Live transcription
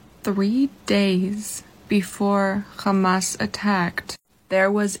3 days before Hamas attacked,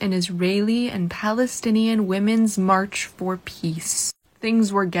 there was an Israeli and Palestinian women's march for peace.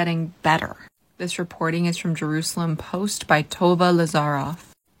 Things were getting better. This reporting is from Jerusalem Post by Tova Lazaroff.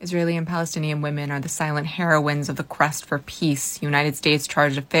 Israeli and Palestinian women are the silent heroines of the quest for peace. United States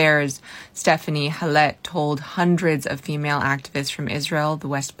Chargé d'Affaires Stephanie Hallett told hundreds of female activists from Israel, the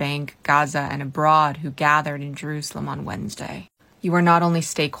West Bank, Gaza, and abroad who gathered in Jerusalem on Wednesday. You are not only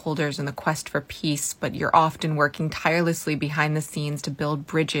stakeholders in the quest for peace, but you're often working tirelessly behind the scenes to build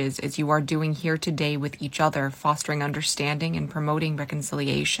bridges as you are doing here today with each other, fostering understanding and promoting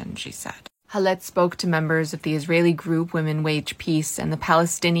reconciliation, she said. Hallett spoke to members of the Israeli group Women Wage Peace and the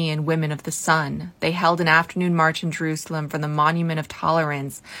Palestinian Women of the Sun. They held an afternoon march in Jerusalem from the Monument of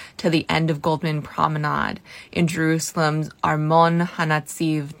Tolerance to the end of Goldman Promenade in Jerusalem's Armon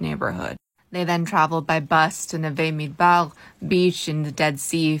HaNatziv neighborhood. They then traveled by bus to Neve Midbar Beach in the Dead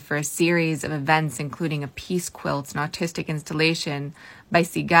Sea for a series of events, including a peace quilt, an artistic installation by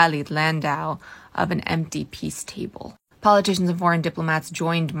Sigalit Landau of an empty peace table. Politicians and foreign diplomats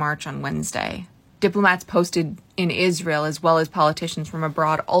joined march on Wednesday. Diplomats posted in Israel as well as politicians from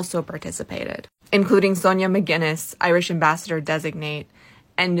abroad also participated, including Sonia McGuinness, Irish ambassador-designate,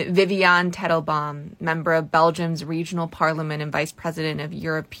 and Viviane Tettelbaum, member of Belgium's regional parliament and vice president of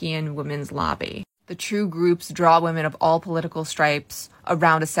European Women's Lobby. The true groups draw women of all political stripes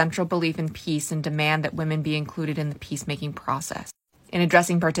around a central belief in peace and demand that women be included in the peacemaking process. In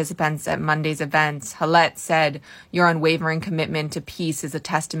addressing participants at Monday's events, Hallett said, "Your unwavering commitment to peace is a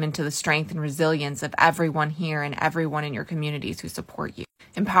testament to the strength and resilience of everyone here and everyone in your communities who support you.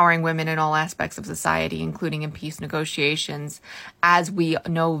 Empowering women in all aspects of society, including in peace negotiations, as we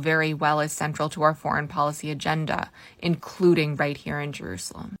know very well is central to our foreign policy agenda, including right here in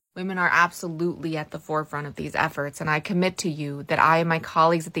Jerusalem. Women are absolutely at the forefront of these efforts, and I commit to you that I and my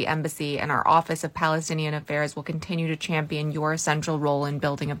colleagues at the Embassy and our Office of Palestinian Affairs will continue to champion your essential role in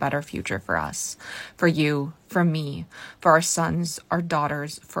building a better future for us, for you, for me, for our sons, our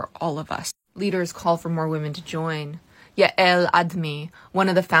daughters, for all of us." Leaders call for more women to join. Yael Admi, one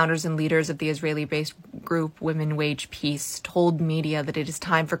of the founders and leaders of the Israeli-based group Women Wage Peace, told media that it is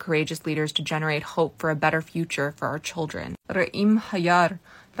time for courageous leaders to generate hope for a better future for our children. Re'im Hayar,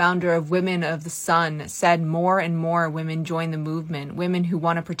 founder of Women of the Sun, said more and more women join the movement, women who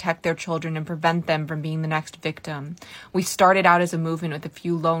want to protect their children and prevent them from being the next victim. "We started out as a movement with a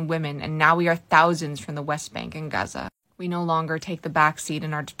few lone women, and now we are thousands from the West Bank and Gaza. We no longer take the back seat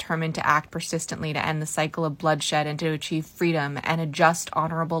and are determined to act persistently to end the cycle of bloodshed and to achieve freedom and a just,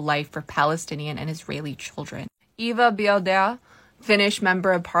 honorable life for Palestinian and Israeli children." Eva Bialdea, Finnish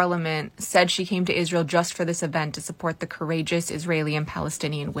member of parliament, said she came to Israel just for this event to support the courageous Israeli and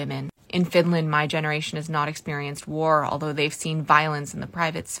Palestinian women. "In Finland, my generation has not experienced war, although they've seen violence in the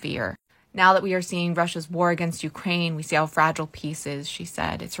private sphere. Now that we are seeing Russia's war against Ukraine, we see how fragile peace is," she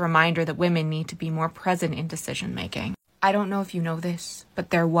said. "It's a reminder that women need to be more present in decision-making." I don't know if you know this,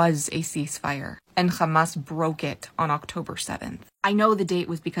 but there was a ceasefire, and Hamas broke it on October 7th. I know the date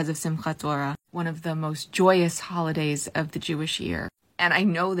was because of Simchat Torah, one of the most joyous holidays of the Jewish year. And I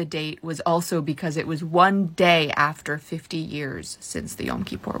know the date was also because it was one day after 50 years since the Yom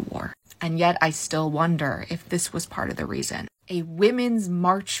Kippur War. And yet I still wonder if this was part of the reason. A women's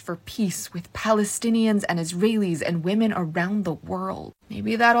march for peace with Palestinians and Israelis and women around the world.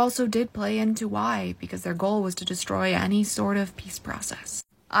 Maybe that also did play into why, because their goal was to destroy any sort of peace process.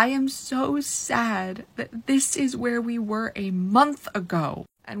 I am so sad that this is where we were a month ago,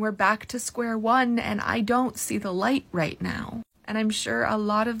 and we're back to square one, and I don't see the light right now. And I'm sure a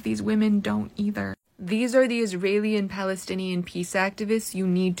lot of these women don't either. These are the Israeli and Palestinian peace activists you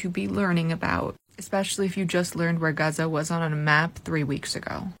need to be learning about, especially if you just learned where Gaza was on a map 3 weeks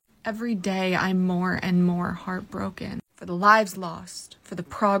ago. Every day I'm more and more heartbroken for the lives lost, for the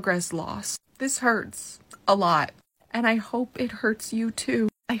progress lost. This hurts a lot, and I hope it hurts you too.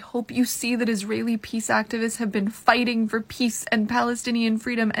 I hope you see that Israeli peace activists have been fighting for peace and Palestinian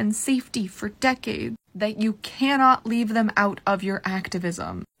freedom and safety for decades, that you cannot leave them out of your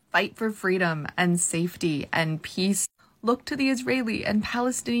activism. Fight for freedom and safety and peace. Look to the Israeli and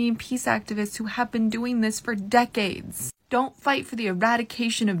Palestinian peace activists who have been doing this for decades. Don't fight for the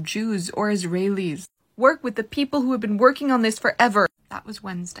eradication of Jews or Israelis. Work with the people who have been working on this forever. That was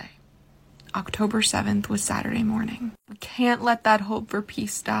Wednesday. October 7th was Saturday morning. We can't let that hope for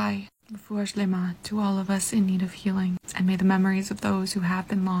peace die. Refuah shlema to all of us in need of healing. And may the memories of those who have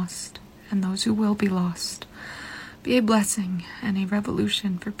been lost and those who will be lost be a blessing and a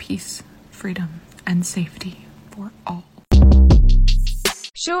revolution for peace, freedom, and safety for all.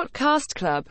 Shortcast Club